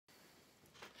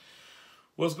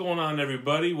What's going on,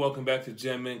 everybody? Welcome back to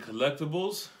Gem Mint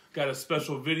Collectibles. Got a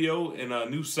special video in a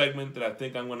new segment that I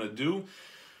think I'm going to do,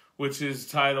 which is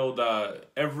titled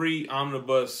Every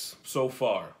Omnibus So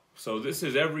Far. So this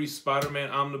is every Spider-Man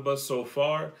Omnibus so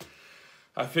far.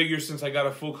 I figure since I got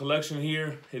a full collection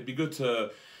here, it'd be good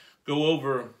to go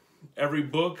over every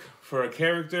book for a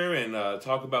character and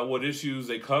talk about what issues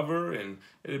they cover, and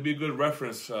it'd be a good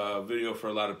reference video for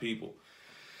a lot of people.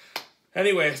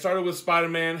 Anyway, I started with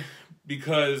Spider-Man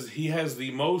because he has the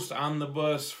most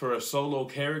omnibus for a solo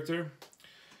character.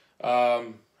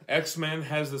 X-Men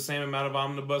has the same amount of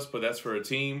omnibus, but that's for a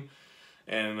team.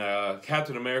 And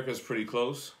Captain America is pretty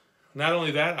close. Not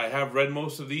only that, I have read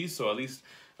most of these, so at least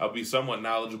I'll be somewhat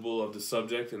knowledgeable of the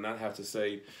subject and not have to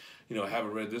say, you know, I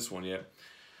haven't read this one yet.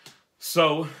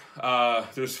 So,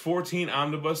 there's 14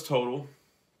 omnibus total.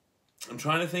 I'm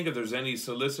trying to think if there's any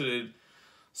solicited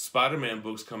Spider-Man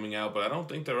books coming out, but I don't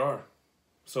think there are.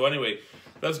 So anyway,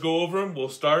 let's go over them. We'll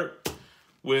start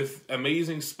with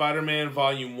Amazing Spider-Man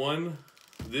Volume 1.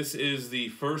 This is the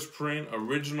first print,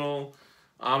 original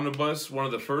omnibus, one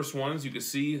of the first ones. You can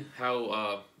see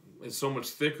how it's so much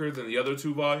thicker than the other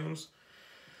two volumes.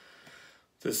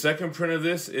 The second print of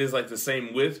this is like the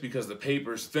same width because the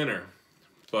paper's thinner.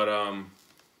 But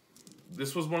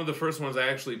this was one of the first ones I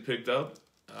actually picked up.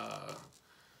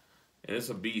 And it's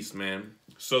a beast, man.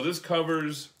 So this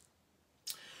covers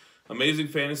Amazing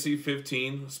Fantasy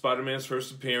 15, Spider-Man's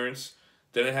first appearance.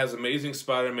 Then it has Amazing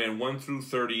Spider-Man 1 through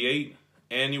 38,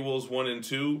 Annuals 1 and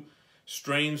 2,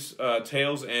 Strange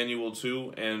Tales Annual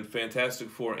 2, and Fantastic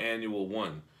Four Annual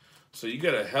 1. So you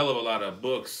get a hell of a lot of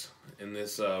books in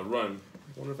this run.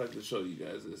 I wonder if I can show you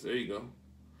guys this. There you go.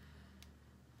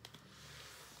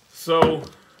 So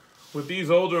with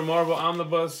these older Marvel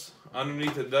Omnibus,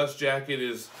 underneath the dust jacket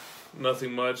is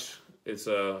nothing much. It's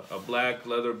a black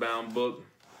leather-bound book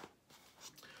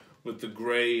with the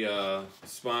gray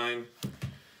spine.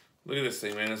 Look at this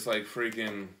thing, man. It's like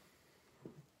freaking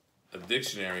a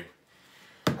dictionary.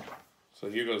 So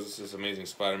here goes. This is Amazing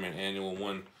Spider-Man Annual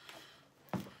 1.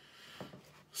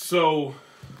 So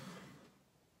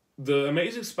the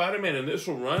Amazing Spider-Man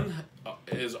initial run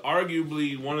is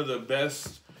arguably one of the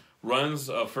best runs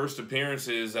of first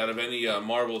appearances out of any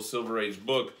Marvel Silver Age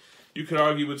book. You could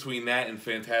argue between that and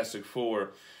Fantastic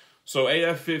Four. So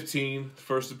AF-15,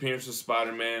 first appearance of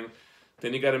Spider-Man.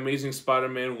 Then you got Amazing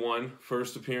Spider-Man 1,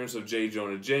 first appearance of J.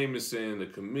 Jonah Jameson, the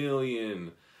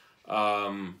Chameleon.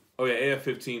 Oh yeah,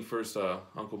 AF-15, first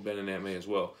Uncle Ben and Aunt May as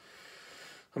well.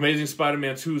 Amazing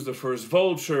Spider-Man 2 is the first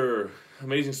Vulture.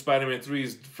 Amazing Spider-Man 3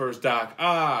 is the first Doc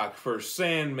Ock, first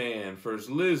Sandman, first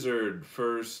Lizard,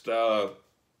 first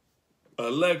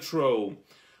Electro,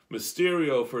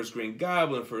 Mysterio, first Green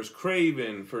Goblin, first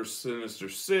Kraven, first Sinister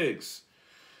Six,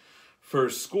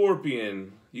 first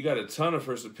Scorpion. You got a ton of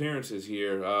first appearances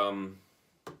here.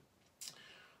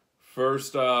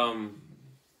 First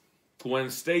Gwen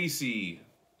Stacy,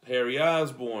 Harry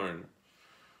Osborn,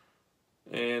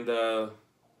 and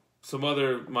some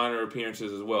other minor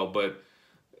appearances as well. But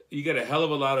you get a hell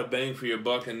of a lot of bang for your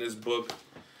buck in this book.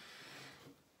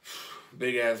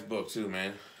 Big ass book too,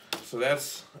 man. So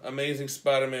that's Amazing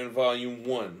Spider-Man Volume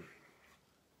 1.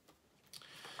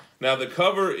 Now the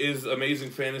cover is Amazing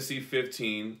Fantasy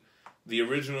 15, the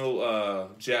original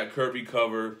Jack Kirby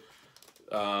cover.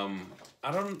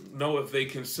 I don't know if they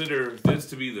consider this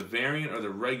to be the variant or the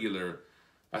regular.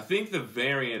 I think the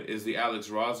variant is the Alex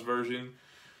Ross version.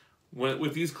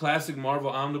 With these classic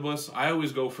Marvel Omnibus, I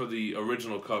always go for the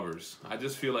original covers. I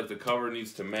just feel like the cover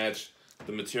needs to match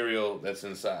the material that's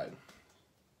inside.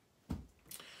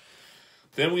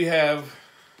 Then we have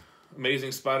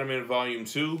Amazing Spider-Man Volume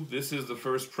 2. This is the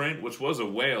first print, which was a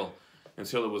whale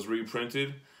until it was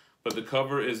reprinted. But the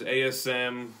cover is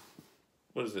ASM,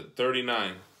 what is it,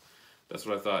 39. That's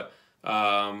what I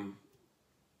thought.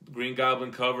 Green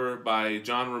Goblin cover by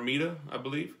John Romita, I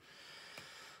believe.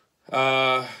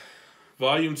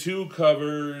 Volume 2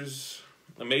 covers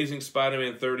Amazing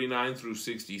Spider-Man 39 through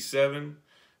 67,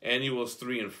 Annuals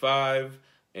 3 and 5,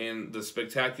 and the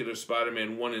Spectacular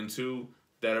Spider-Man 1 and 2,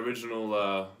 that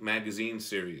original magazine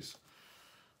series.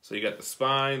 So you got the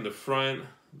spine, the front.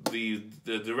 The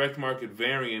direct market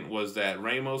variant was that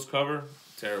Ramos cover.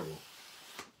 Terrible.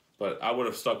 But I would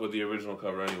have stuck with the original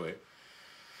cover anyway.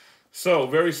 So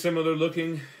very similar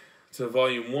looking to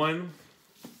Volume 1,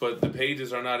 but the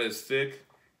pages are not as thick.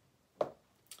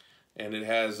 And it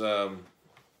has, I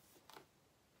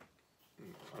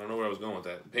don't know where I was going with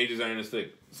that. The pages aren't as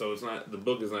thick, so it's not, the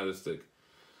book is not as thick.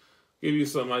 Give you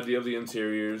some idea of the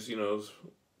interiors, you know,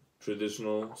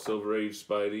 traditional Silver Age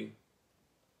Spidey.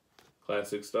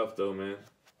 Classic stuff though, man.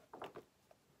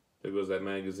 There goes that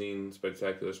magazine,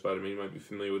 Spectacular Spider-Man. You might be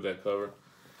familiar with that cover.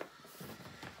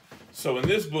 So in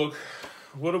this book,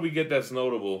 what do we get that's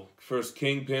notable? First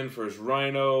Kingpin, first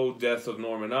Rhino, Death of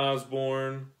Norman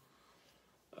Osborn.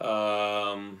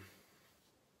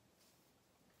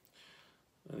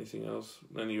 Anything else?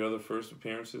 Any other first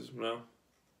appearances? No?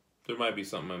 There might be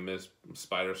something I missed.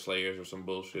 Spider Slayers or some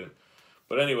bullshit.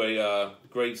 But anyway,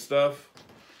 great stuff.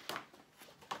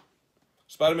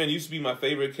 Spider-Man used to be my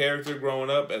favorite character growing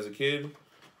up as a kid.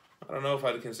 I don't know if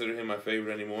I'd consider him my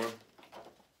favorite anymore.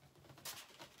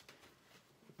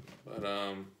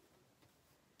 But,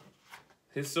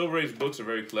 his Silver Age books are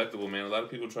very collectible, man. A lot of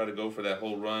people try to go for that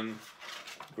whole run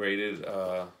graded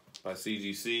by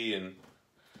CGC, and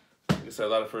like I said, a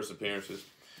lot of first appearances.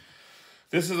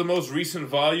 This is the most recent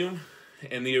volume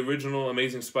in the original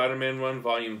Amazing Spider-Man run,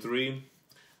 Volume 3.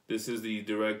 This is the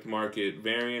direct market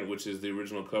variant, which is the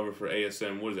original cover for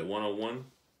ASM, what is it, 101?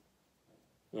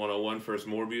 101, first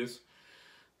Morbius.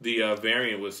 The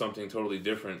variant was something totally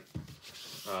different,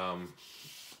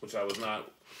 which I was not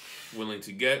willing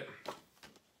to get.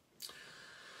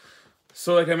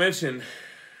 So like I mentioned,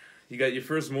 you got your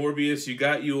first Morbius, you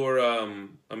got your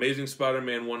Amazing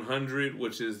Spider-Man 100,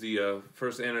 which is the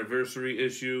first anniversary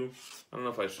issue. I don't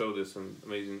know if I showed this in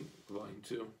Amazing Volume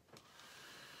 2.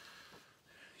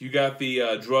 You got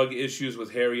the drug issues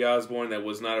with Harry Osborn that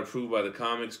was not approved by the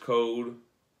Comics Code.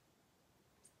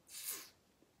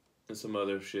 And some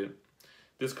other shit.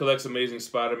 This collects Amazing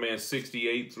Spider-Man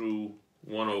 68 through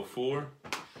 104.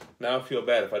 Now I feel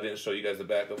bad if I didn't show you guys the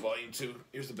back of Volume 2.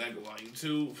 Here's the back of Volume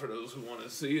 2 for those who want to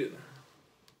see it.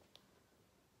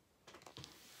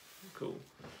 Cool.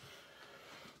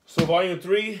 So Volume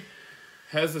 3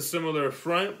 has a similar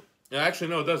front.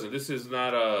 Actually, no, it doesn't. This is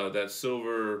not that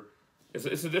silver.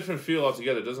 It's a different feel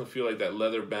altogether. It doesn't feel like that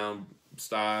leather-bound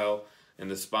style, and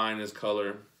the spine is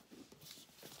color.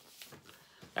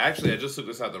 Actually, I just took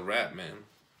this out the wrap, man.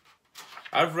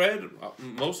 I've read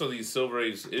most of these Silver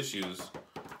Age issues,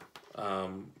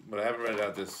 but I haven't read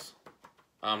out this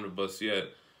omnibus yet.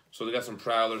 So they got some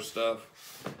Prowler stuff.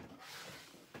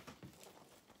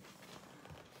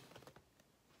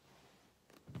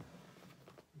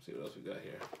 Let's see what else we got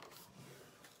here.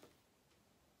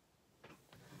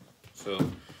 So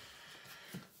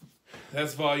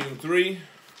that's Volume 3.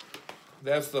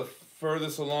 That's the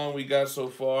furthest along we got so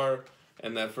far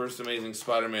in that first Amazing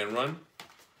Spider-Man run.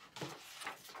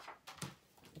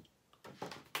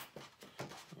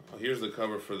 Here's the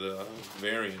cover for the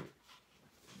variant.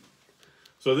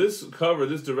 So this cover,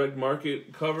 this direct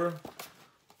market cover,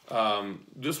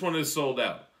 this one is sold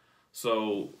out.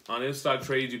 So on in-stock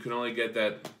trades, you can only get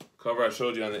that cover I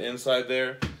showed you on the inside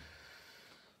there.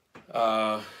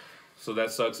 So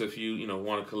that sucks if you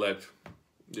want to collect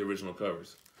the original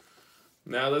covers.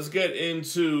 Now let's get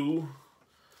into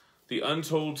the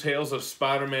Untold Tales of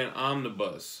Spider-Man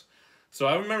Omnibus. So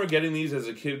I remember getting these as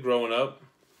a kid growing up.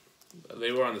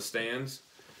 They were on the stands.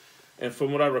 And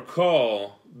from what I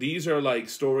recall, these are like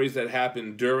stories that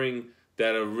happened during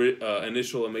that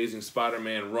initial Amazing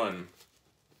Spider-Man run.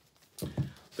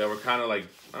 That were kind of like,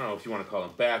 I don't know if you want to call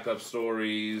them backup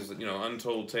stories,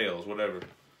 untold tales, whatever.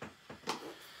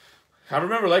 I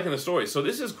remember liking the story. So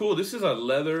this is cool. This is a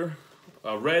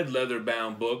red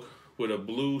leather-bound book with a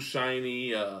blue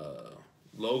shiny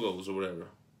logos or whatever.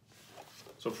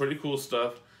 So pretty cool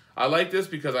stuff. I like this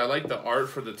because I like the art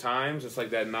for the times. It's like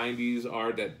that 90s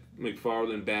art, that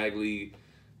McFarlane, Bagley,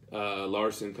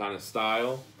 Larson kind of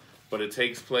style. But it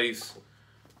takes place,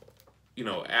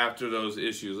 after those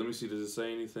issues. Let me see, does it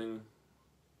say anything?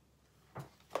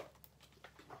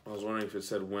 I was wondering if it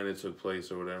said when it took place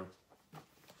or whatever.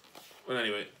 But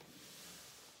anyway.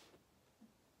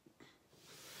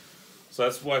 So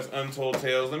that's why it's Untold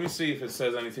Tales. Let me see if it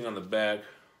says anything on the back.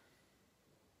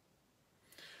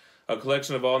 A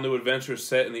collection of all new adventures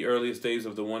set in the earliest days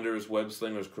of the wondrous web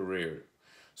slinger's career.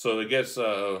 So it gets,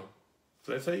 did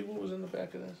I tell you what was in the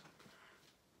back of this?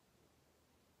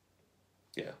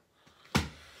 Yeah.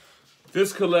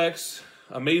 This collects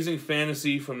Amazing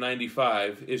Fantasy from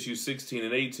 95, issues 16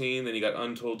 and 18. Then you got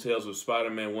Untold Tales of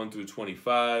Spider-Man 1 through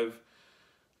 25.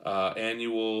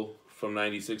 Annual from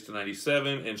 96 to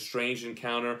 97. And Strange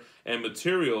Encounter and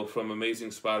material from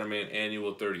Amazing Spider-Man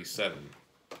Annual 37.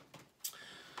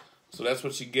 So that's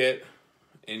what you get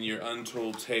in your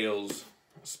Untold Tales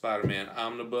Spider-Man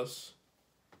Omnibus.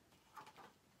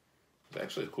 It's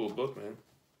actually a cool book, man.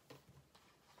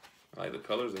 I like the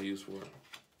colors they use for it.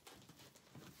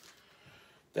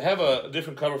 They have a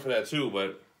different cover for that too,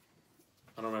 but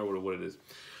I don't remember what it is.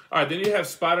 All right, then you have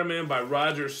Spider-Man by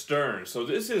Roger Stern. So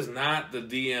this is not the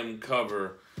DM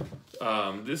cover.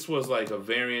 This was like a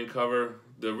variant cover.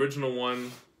 The original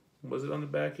one Was it on the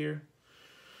back here?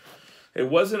 It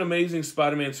wasn't Amazing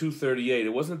Spider-Man 238. It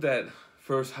wasn't that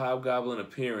first Hobgoblin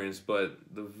appearance, but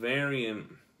the variant...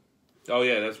 Oh,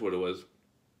 yeah, that's what it was.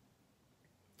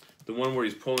 The one where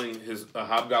he's pulling his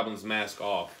Hobgoblin's mask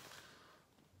off.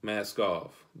 Mask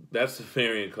off. That's the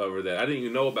variant cover that... I didn't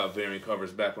even know about variant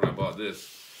covers back when I bought this.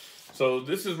 So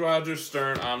this is Roger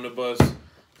Stern Omnibus.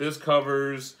 This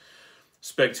covers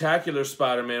Spectacular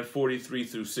Spider-Man 43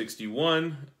 through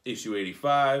 61, issue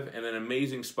 85, and then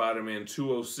Amazing Spider-Man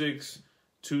 206,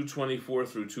 224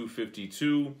 through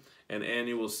 252, and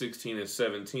Annual 16 and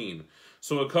 17.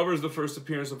 So it covers the first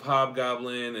appearance of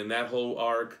Hobgoblin and that whole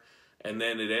arc, and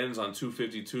then it ends on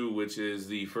 252, which is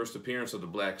the first appearance of the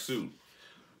black suit,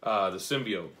 the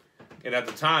symbiote. And at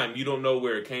the time, you don't know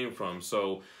where it came from.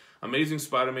 So Amazing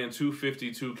Spider-Man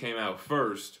 252 came out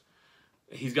first.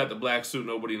 He's got the black suit,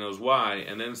 nobody knows why.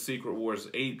 And then Secret Wars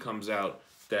 8 comes out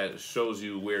that shows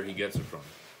you where he gets it from.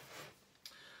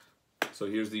 So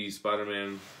here's the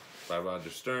Spider-Man by Roger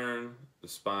Stern. The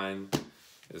spine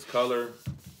is color.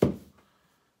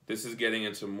 This is getting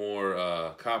into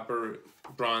more copper,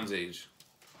 Bronze Age.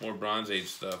 More Bronze Age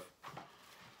stuff.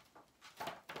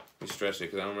 Let me stretch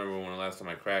it because I don't remember when the last time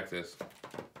I cracked this.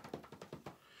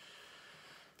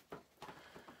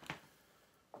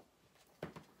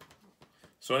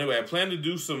 So anyway, I plan to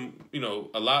do some,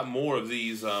 a lot more of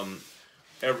these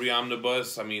every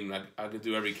omnibus. I mean, I could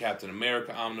do every Captain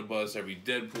America omnibus, every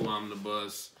Deadpool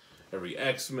omnibus, every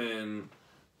X-Men.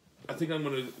 I think I'm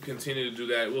going to continue to do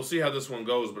that. We'll see how this one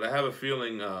goes, but I have a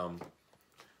feeling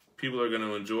people are going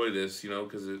to enjoy this,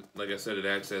 because, like I said, it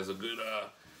acts as a good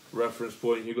reference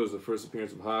point. Here goes the first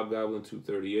appearance of Hobgoblin,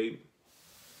 238.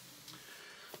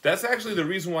 That's actually the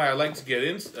reason why I like to get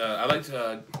into. I like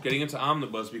getting into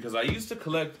omnibus because I used to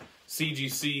collect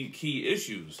CGC key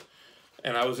issues,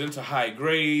 and I was into high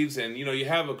grades. And you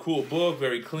have a cool book,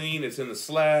 very clean. It's in the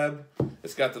slab.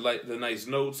 It's got the nice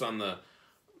notes on the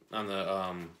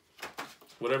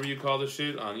whatever you call the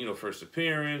shit on first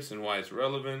appearance and why it's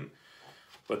relevant.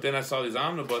 But then I saw these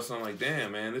omnibus, and I'm like,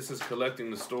 damn, man, this is collecting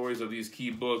the stories of these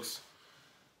key books.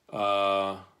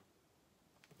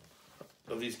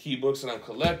 Of these key books that I'm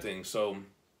collecting. So,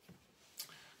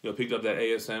 picked up that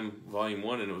ASM Volume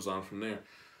 1 and it was on from there.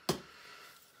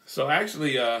 So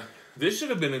actually, this should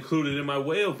have been included in my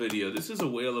whale video. This is a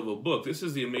whale of a book. This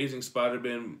is the Amazing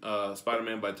Spider-Man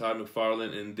by Todd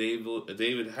McFarlane and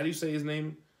David, how do you say his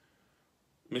name?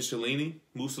 Mussolini?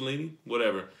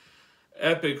 Whatever.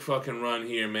 Epic fucking run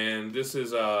here, man. This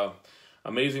is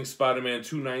Amazing Spider-Man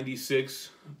 296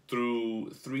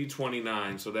 through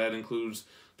 329. So that includes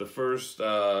the first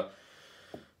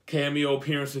cameo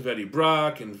appearance of Eddie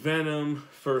Brock and Venom,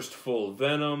 first full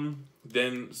Venom,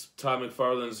 then Todd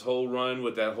McFarlane's whole run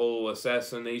with that whole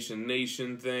Assassination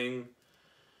Nation thing,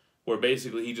 where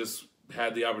basically he just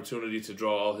had the opportunity to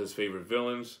draw all his favorite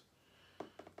villains.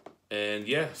 And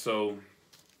yeah, so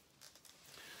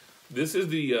this is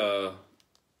the,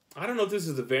 I don't know if this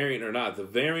is the variant or not. The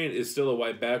variant is still a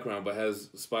white background, but has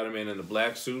Spider-Man in the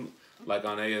black suit, like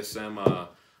on ASM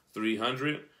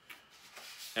 300.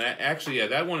 And actually, yeah,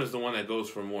 that one is the one that goes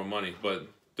for more money. But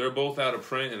they're both out of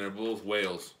print, and they're both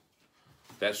whales.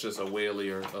 That's just a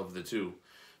whalier of the two.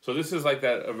 So this is like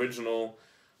that original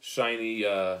shiny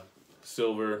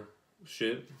silver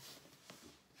shit.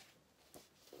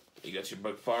 You got your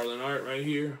McFarlane art right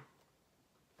here.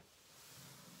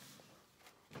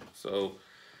 So,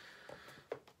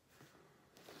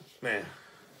 man,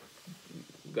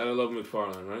 gotta love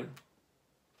McFarlane, right?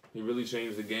 He really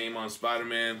changed the game on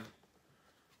Spider-Man.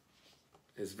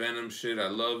 His Venom shit,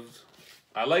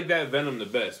 I like that Venom the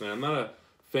best, man. I'm not a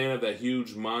fan of that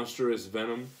huge, monstrous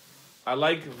Venom. I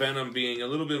like Venom being a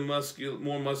little bit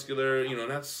more muscular,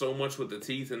 not so much with the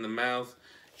teeth and the mouth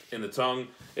and the tongue.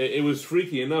 It was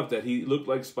freaky enough that he looked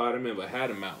like Spider-Man but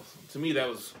had a mouth. To me, that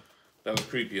was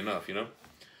creepy enough,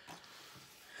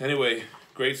 Anyway,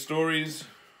 great stories.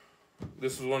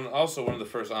 This was also one of the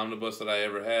first omnibus that I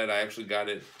ever had. I actually got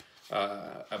it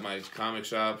at my comic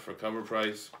shop for cover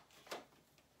price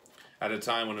at a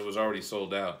time when it was already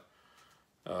sold out.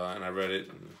 And I read it.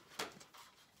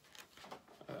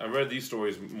 I read these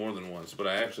stories more than once, but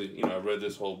I actually, I read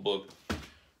this whole book.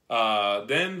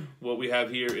 Then what we have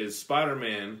here is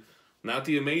Spider-Man, not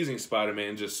the Amazing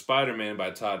Spider-Man, just Spider-Man by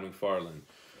Todd McFarlane.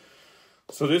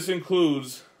 So this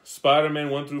includes Spider-Man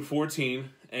 1 through 14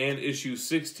 and issue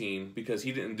 16 because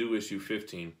he didn't do issue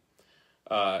 15.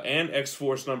 And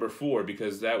X-Force number 4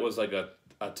 because that was like a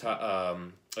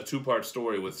two-part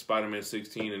story with Spider-Man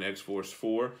 16 and X-Force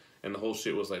 4, and the whole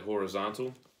shit was like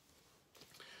horizontal.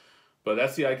 But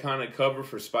that's the iconic cover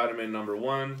for Spider-Man number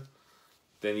 1.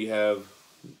 Then you have,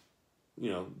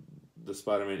 the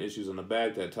Spider-Man issues on the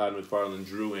back that Todd McFarlane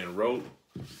drew and wrote.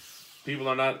 People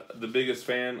are not the biggest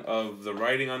fan of the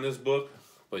writing on this book,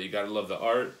 but you gotta love the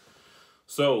art.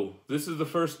 So, this is the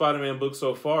first Spider-Man book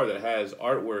so far that has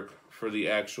artwork for the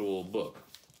actual book.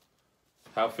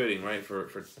 How fitting, right, for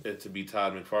it to be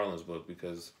Todd McFarlane's book,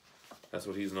 because that's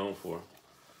what he's known for.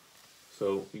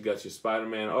 So, you got your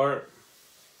Spider-Man art.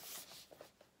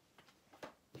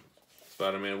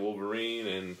 Spider-Man, Wolverine,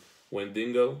 and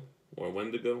Wendigo, or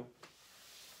Wendigo.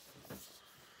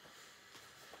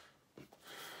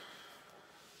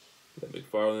 That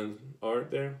McFarlane art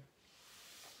there.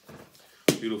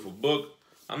 Beautiful book.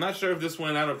 I'm not sure if this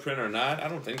went out of print or not. I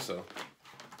don't think so.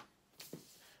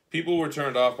 People were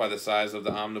turned off by the size of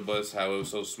the omnibus, how it was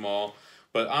so small.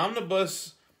 But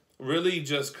omnibus really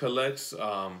just collects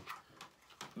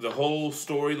the whole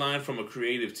storyline from a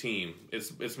creative team.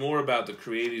 It's more about the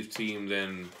creative team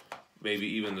than maybe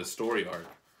even the story arc.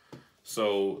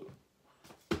 So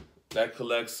that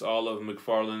collects all of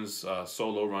McFarlane's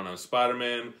solo run on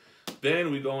Spider-Man.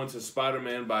 Then we go into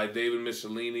Spider-Man by David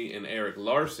Michelinie and Eric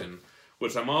Larson,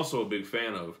 which I'm also a big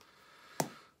fan of.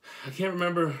 I can't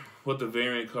remember what the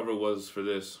variant cover was for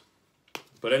this.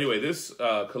 But anyway, this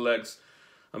collects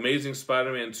Amazing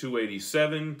Spider-Man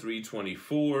 287,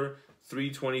 324,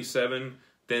 327,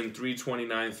 then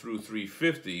 329 through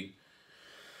 350.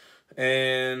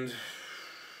 And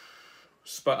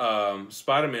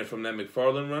Spider-Man from that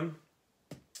McFarlane run,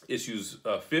 issues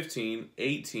 15,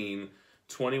 18,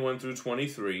 21 through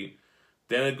 23.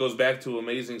 Then it goes back to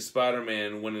Amazing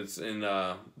Spider-Man when it's in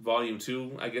Volume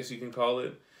 2, I guess you can call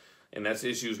it. And that's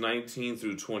issues 19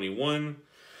 through 21.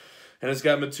 And it's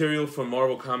got material from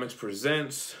Marvel Comics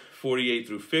Presents, 48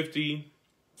 through 50.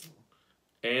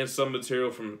 And some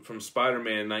material from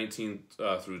Spider-Man 19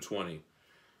 through 20.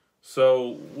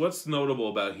 So what's notable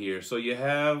about here? So you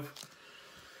have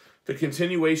the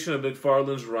continuation of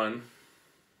McFarlane's run.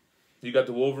 You got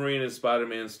the Wolverine and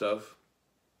Spider-Man stuff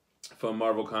from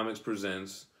Marvel Comics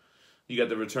Presents. You got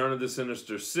the return of the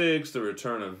Sinister Six, the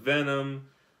return of Venom.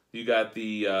 You got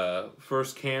the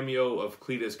first cameo of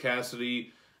Cletus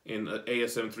Cassidy in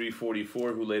ASM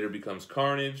 344, who later becomes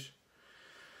Carnage.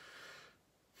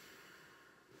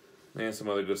 And some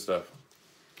other good stuff.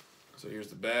 So here's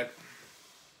the back.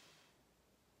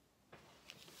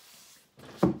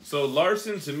 So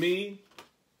Larson, to me...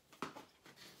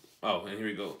 Oh, and here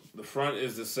we go. The front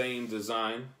is the same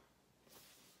design.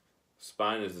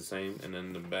 Spine is the same. And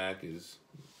then the back is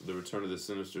the return of the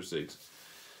Sinister Six.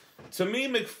 To me,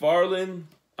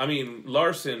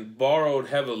 Larson borrowed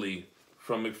heavily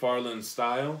from McFarlane's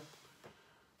style.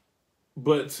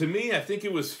 But to me, I think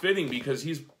it was fitting because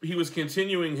he was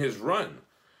continuing his run.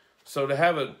 So to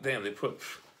have a... Damn,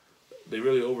 they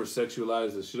really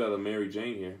over-sexualized the shit out of Mary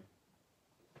Jane here.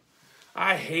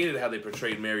 I hated how they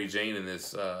portrayed Mary Jane in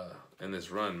this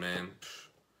run, man.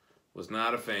 Was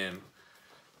not a fan.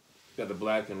 Got the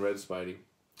black and red Spidey.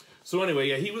 So anyway,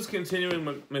 yeah, he was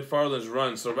continuing McFarlane's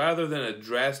run. So rather than a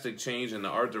drastic change in the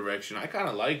art direction, I kind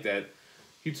of like that.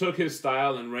 He took his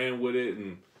style and ran with it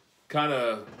and kind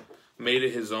of made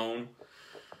it his own.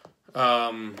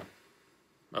 I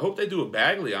hope they do a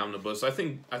Bagley omnibus. I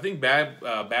think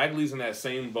Bagley's in that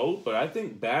same boat, but I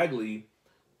think Bagley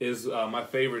is my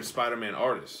favorite Spider-Man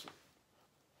artist.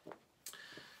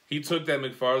 He took that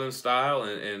McFarlane style,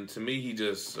 and to me, he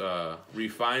just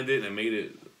refined it and made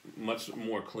it much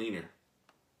more cleaner.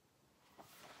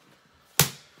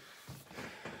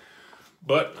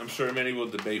 But I'm sure many will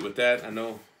debate with that. I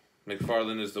know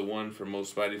McFarlane is the one for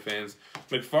most Spidey fans.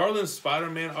 McFarlane's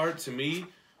Spider-Man art, to me,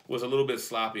 was a little bit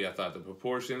sloppy. I thought the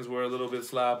proportions were a little bit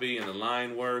sloppy and the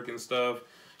line work and stuff.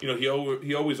 You know,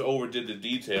 he always overdid the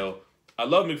detail. I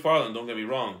love McFarlane, don't get me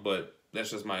wrong, but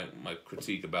that's just my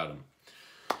critique about him.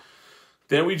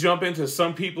 Then we jump into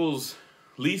some people's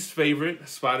least favorite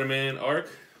Spider-Man arc,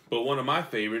 but one of my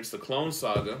favorites, the Clone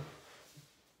Saga.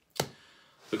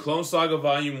 The Clone Saga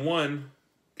Volume 1,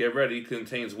 get ready,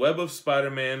 contains Web of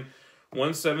Spider-Man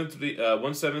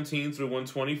 117 through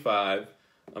 125,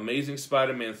 Amazing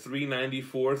Spider-Man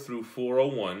 394 through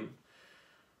 401,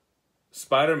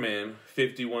 Spider-Man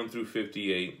 51 through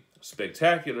 58,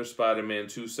 Spectacular Spider-Man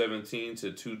 217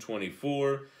 to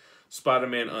 224,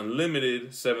 Spider-Man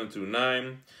Unlimited 7 through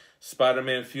 9,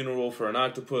 Spider-Man Funeral for an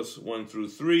Octopus 1 through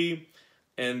 3,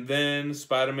 and then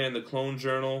Spider-Man The Clone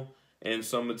Journal and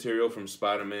some material from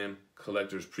Spider-Man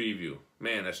Collector's Preview.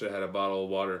 Man, I should have had a bottle of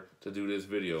water to do this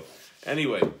video.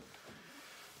 Anyway,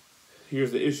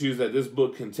 here's the issues that this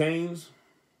book contains.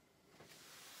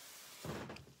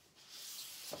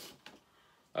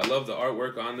 I love the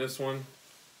artwork on this one.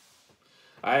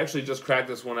 I actually just cracked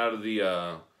this one out of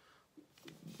the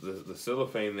the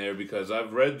cellophane there because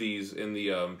I've read these in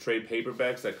the trade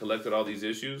paperbacks that collected all these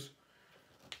issues.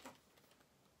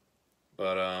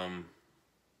 But I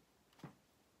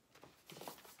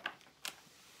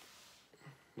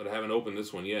haven't opened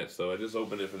this one yet, so I just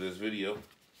opened it for this video.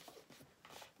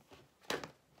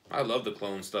 I love the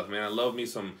clone stuff, man. I love me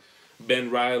some Ben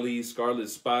Reilly, Scarlet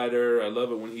Spider. I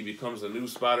love it when he becomes a new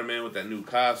Spider-Man with that new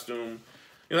costume.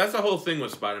 You know, that's the whole thing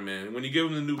with Spider-Man. When you give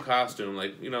him the new costume,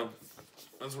 like, you know,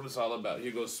 that's what it's all about.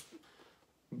 Here goes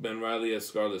Ben Reilly as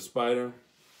Scarlet Spider.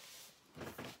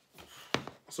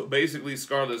 So basically,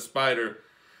 Scarlet Spider,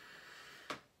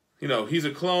 you know, he's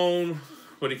a clone,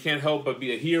 but he can't help but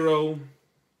be a hero.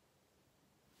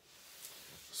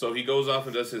 So he goes off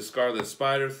and does his Scarlet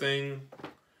Spider thing.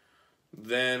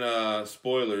 Then,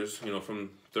 spoilers, you know, from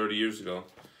 30 years ago.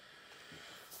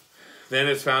 Then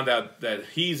it's found out that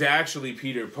he's actually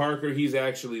Peter Parker. He's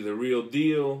actually the real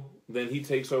deal. Then he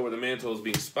takes over the mantle as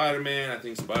being Spider-Man. I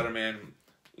think Spider-Man,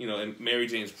 you know, and Mary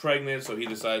Jane's pregnant, so he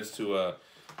decides to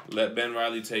let Ben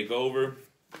Reilly take over.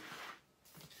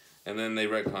 And then they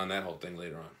retcon that whole thing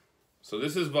later on. So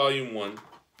this is volume 1.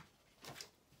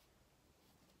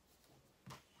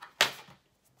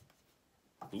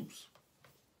 Oops.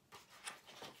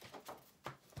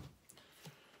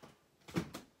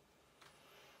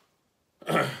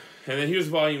 And then here's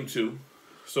volume 2.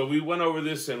 So we went over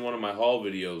this in one of my haul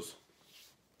videos.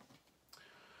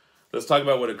 Let's talk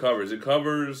about what it covers. It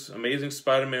covers Amazing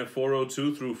Spider-Man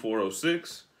 402 through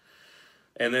 406.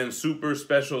 And then Super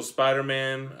Special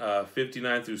Spider-Man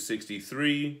 59 through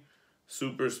 63.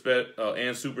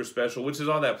 And Super Special, which is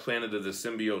all that Planet of the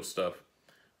Symbiote stuff.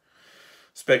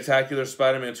 Spectacular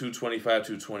Spider-Man 225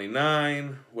 to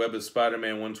 29. Web of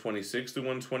Spider-Man 126 to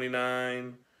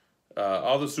 129.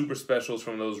 All the super specials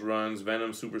from those runs.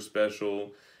 Venom Super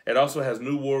Special. It also has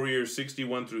New Warriors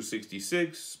 61 through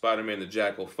 66. Spider-Man The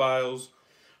Jackal Files.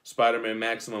 Spider-Man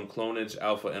Maximum Clonage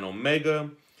Alpha and Omega.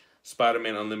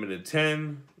 Spider-Man Unlimited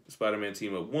 10. Spider-Man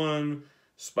Team Up 1.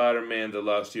 Spider-Man The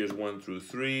Lost Years 1 through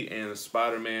 3. And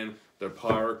Spider-Man The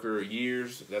Parker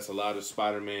Years. That's a lot of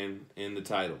Spider-Man in the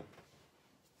title.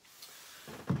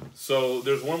 So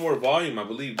there's one more volume, I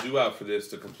believe, due out for this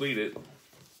to complete it.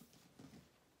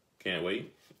 Can't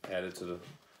wait. Add it to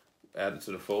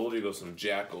the fold. Here goes some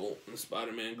Jackal and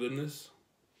Spider-Man goodness.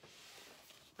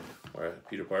 Or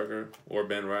Peter Parker or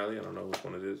Ben Reilly. I don't know which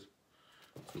one it is.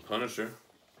 Some Punisher.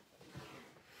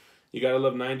 You gotta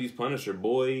love 90s Punisher,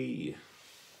 boy.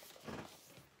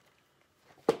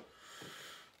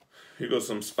 Here goes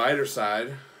some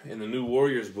Spider-Side in the New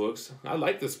Warriors books. I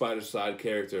like the Spider-Side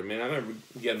character, man. I remember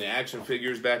getting the action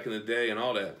figures back in the day and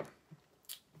all that.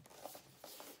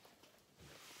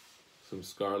 Some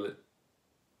Scarlet.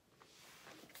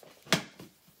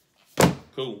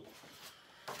 Cool.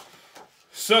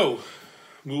 So,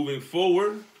 moving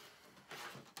forward.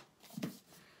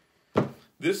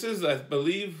 This is, I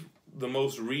believe, the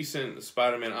most recent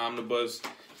Spider-Man Omnibus.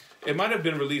 It might have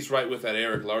been released right with that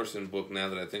Eric Larson book, now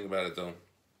that I think about it, though.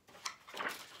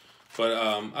 But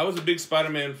I was a big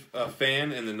Spider-Man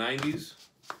fan in the 90s.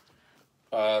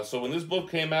 So when this book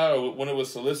came out, or when it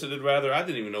was solicited, rather, I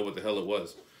didn't even know what the hell it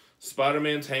was.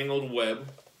 Spider-Man Tangled Web.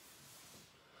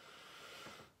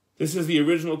 This is the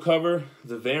original cover.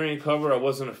 The variant cover I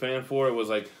wasn't a fan for. It was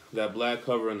like that black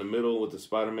cover in the middle with the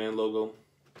Spider-Man logo.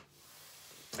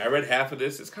 I read half of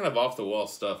this. It's kind of off-the-wall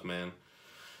stuff, man.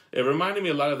 It reminded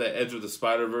me a lot of that Edge of the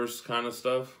Spider-Verse kind of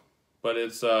stuff. But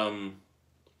it's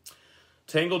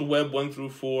Tangled Web 1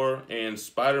 through 4 and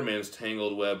Spider-Man's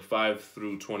Tangled Web 5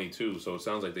 through 22. So it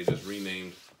sounds like they just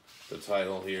renamed the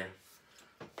title here.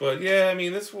 But yeah, I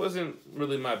mean, this wasn't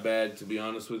really my bag, to be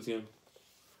honest with you.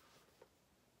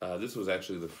 This was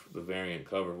actually the variant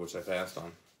cover, which I passed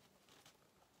on.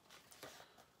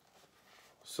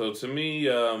 So to me,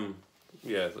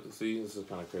 yeah, see, this is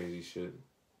kind of crazy shit.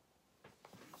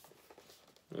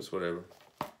 It's whatever.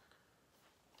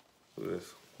 Look at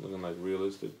this, looking like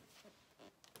realistic.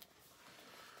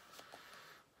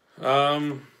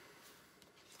 I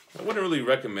wouldn't really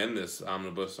recommend this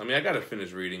omnibus. I mean, I gotta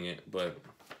finish reading it, but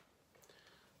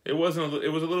it was a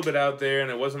little bit out there, and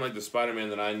it wasn't like the Spider-Man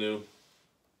that I knew.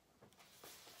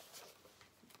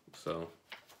 So,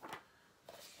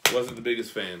 wasn't the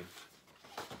biggest fan.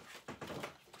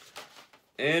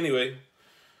 Anyway,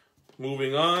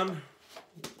 moving on,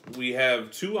 we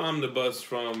have 2 omnibus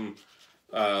from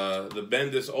the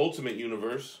Bendis Ultimate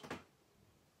Universe.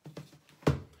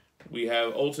 We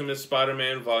have Ultimate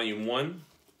Spider-Man Volume 1,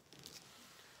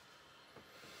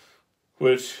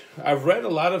 which I've read a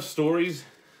lot of stories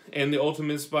in the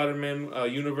Ultimate Spider-Man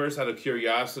universe out of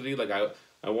curiosity. Like,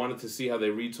 I wanted to see how they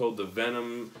retold the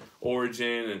Venom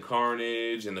origin and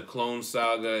Carnage and the Clone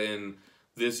Saga in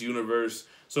this universe.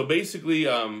 So basically,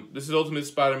 this is Ultimate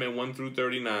Spider-Man 1 through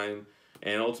 39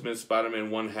 and Ultimate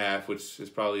Spider-Man 1/2, which is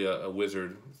probably a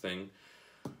Wizard thing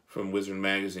from Wizard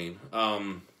Magazine.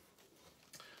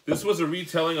 This was a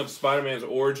retelling of Spider-Man's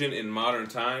origin in modern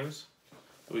times.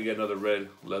 We get another red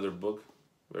leather book.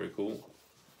 Very cool.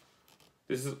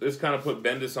 This kind of put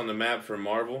Bendis on the map for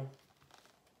Marvel.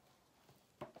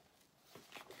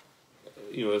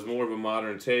 You know, it's more of a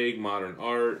modern take, modern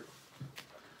art.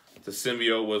 The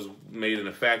symbiote was made in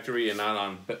a factory and not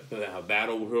on a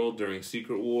battlefield during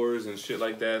Secret Wars and shit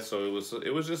like that. So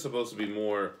it was just supposed to be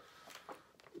more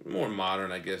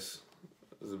modern, I guess,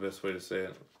 is the best way to say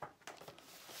it.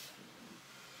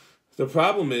 The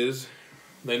problem is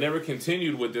they never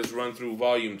continued with this run through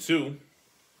Volume 2.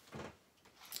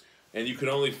 And you can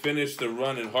only finish the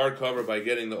run in hardcover by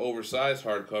getting the oversized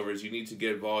hardcovers. You need to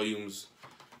get volumes,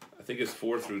 I think it's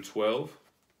 4 through 12,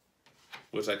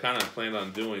 which I kind of planned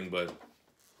on doing, but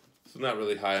it's not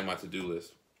really high on my to-do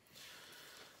list.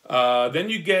 Then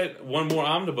you get one more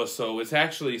omnibus. So it's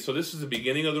actually, so this is the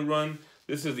beginning of the run.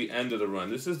 This is the end of the run.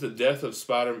 This is the death of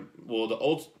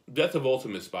death of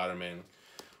Ultimate Spider-Man,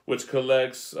 which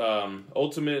collects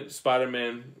Ultimate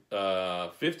Spider-Man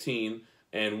 15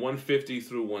 and 150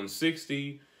 through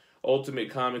 160, Ultimate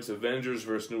Comics Avengers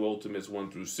vs. New Ultimates 1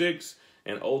 through 6,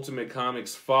 and Ultimate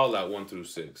Comics Fallout 1 through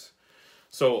 6.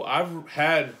 So I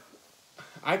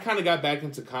kind of got back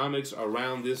into comics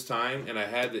around this time, and I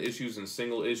had the issues in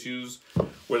single issues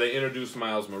where they introduced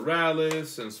Miles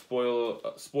Morales, and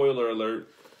spoiler alert,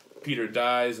 Peter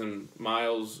dies, and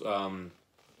Miles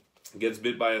gets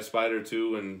bit by a spider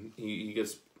too, and he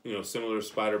gets, you know, similar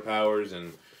spider powers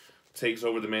and takes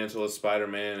over the mantle of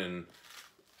Spider-Man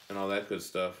and all that good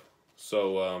stuff.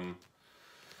 So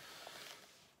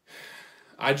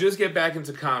I just get back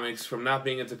into comics from not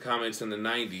being into comics in the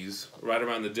 90s, right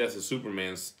around the death of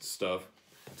Superman stuff,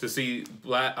 to see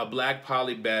a black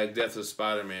polybag Death of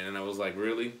Spider-Man, and I was like,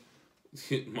 really?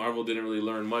 Marvel didn't really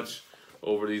learn much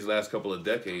over these last couple of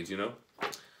decades, you know?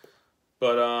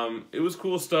 But it was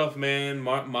cool stuff, man.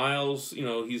 Miles, you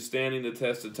know, he's standing the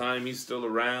test of time. He's still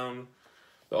around.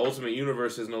 The Ultimate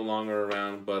Universe is no longer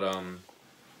around, but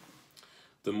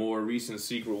the more recent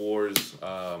Secret Wars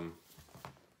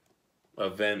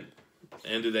event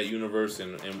ended that universe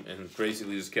and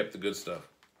basically just kept the good stuff.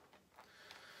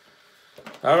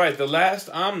 All right, the last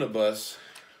omnibus.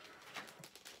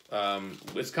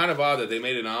 It's kind of odd that they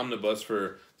made an omnibus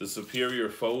for the Superior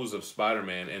Foes of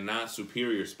Spider-Man and not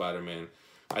Superior Spider-Man.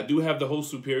 I do have the whole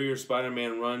Superior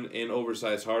Spider-Man run in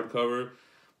oversized hardcover,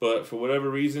 but for whatever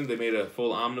reason, they made a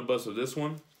full omnibus of this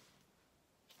one.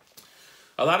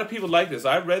 A lot of people like this.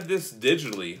 I read this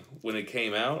digitally when it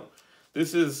came out.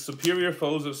 This is Superior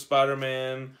Foes of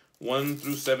Spider-Man 1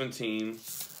 through 17.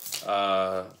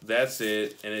 That's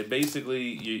it. And it basically,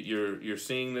 you're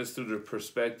seeing this through the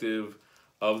perspective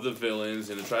of the villains,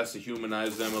 and it tries to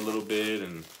humanize them a little bit.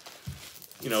 And,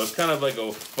 you know, it's kind of like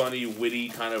a funny, witty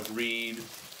kind of read.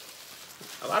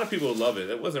 A lot of people love it.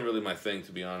 It wasn't really my thing,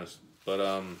 to be honest. But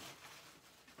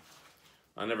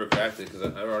I never cracked it because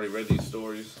I've already read these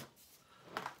stories.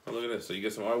 Oh, look at this. So you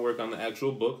get some artwork on the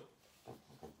actual book.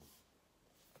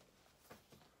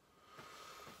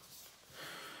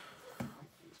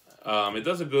 It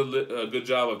does a good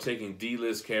job of taking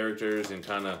D-list characters and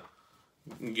kind of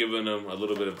giving them a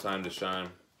little bit of time to shine.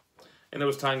 And it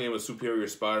was tying in with Superior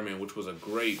Spider-Man, which was a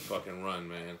great fucking run,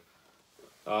 man.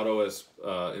 Otto as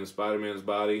in Spider-Man's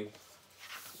body.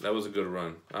 That was a good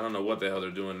run. I don't know what the hell they're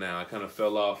doing now. I kind of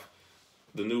fell off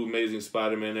the New Amazing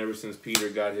Spider-Man ever since Peter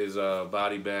got his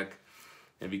body back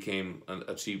and became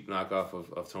a cheap knockoff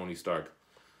of Tony Stark.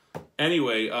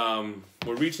 Anyway,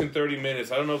 we're reaching 30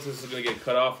 minutes. I don't know if this is going to get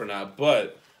cut off or not,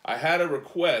 but I had a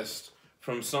request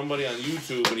from somebody on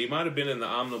YouTube, and he might have been in the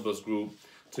Omnibus group,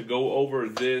 to go over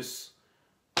this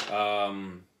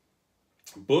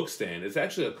book stand. It's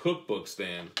actually a cookbook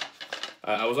stand.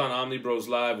 I was on Omnibros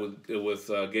Live with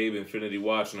Gabe Infinity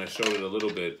Watch, and I showed it a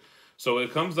little bit. So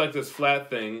it comes like this flat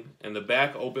thing, and the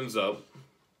back opens up,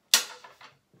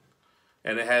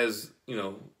 and it has, you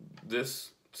know, this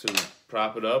to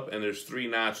prop it up, and there's 3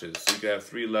 notches. So you can have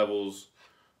 3 levels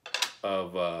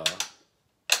of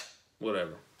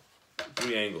whatever,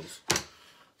 3 angles.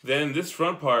 Then this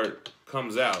front part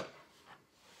comes out.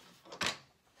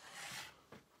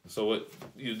 So what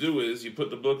you do is you put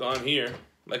the book on here,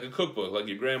 like a cookbook, like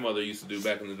your grandmother used to do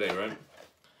back in the day, right?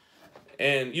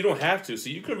 And you don't have to, so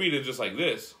you can read it just like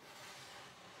this.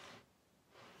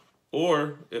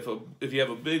 Or if you have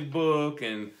a big book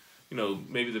and, you know,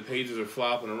 maybe the pages are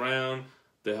flopping around,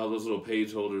 the hell those little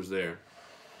page holders there.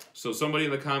 So somebody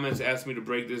in the comments asked me to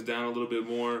break this down a little bit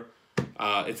more.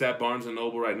 It's at Barnes &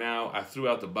 Noble right now. I threw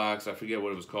out the box. I forget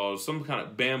what it was called. Some kind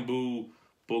of bamboo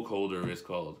book holder it's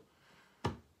called.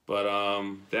 But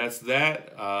that's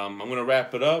that. I'm going to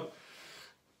wrap it up.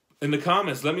 In the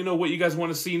comments, let me know what you guys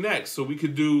want to see next. So we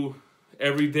could do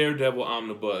every Daredevil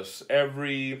omnibus,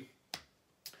 every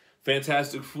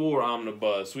Fantastic Four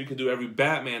omnibus. We could do every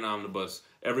Batman omnibus,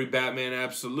 every Batman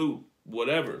Absolute,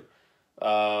 whatever.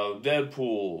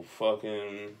 Deadpool,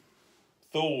 fucking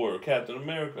Thor, Captain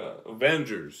America,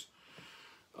 Avengers,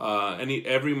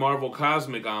 every Marvel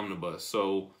Cosmic omnibus.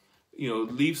 So, you know,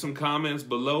 leave some comments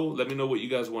below. Let me know what you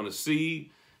guys want to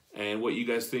see and what you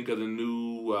guys think of the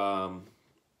new, I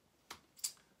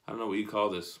don't know what you call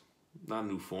this. Not a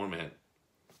new format.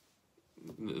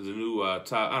 The new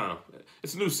top, I don't know.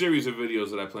 It's a new series of videos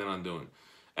that I plan on doing.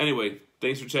 Anyway,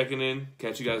 thanks for checking in.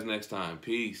 Catch you guys next time.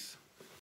 Peace.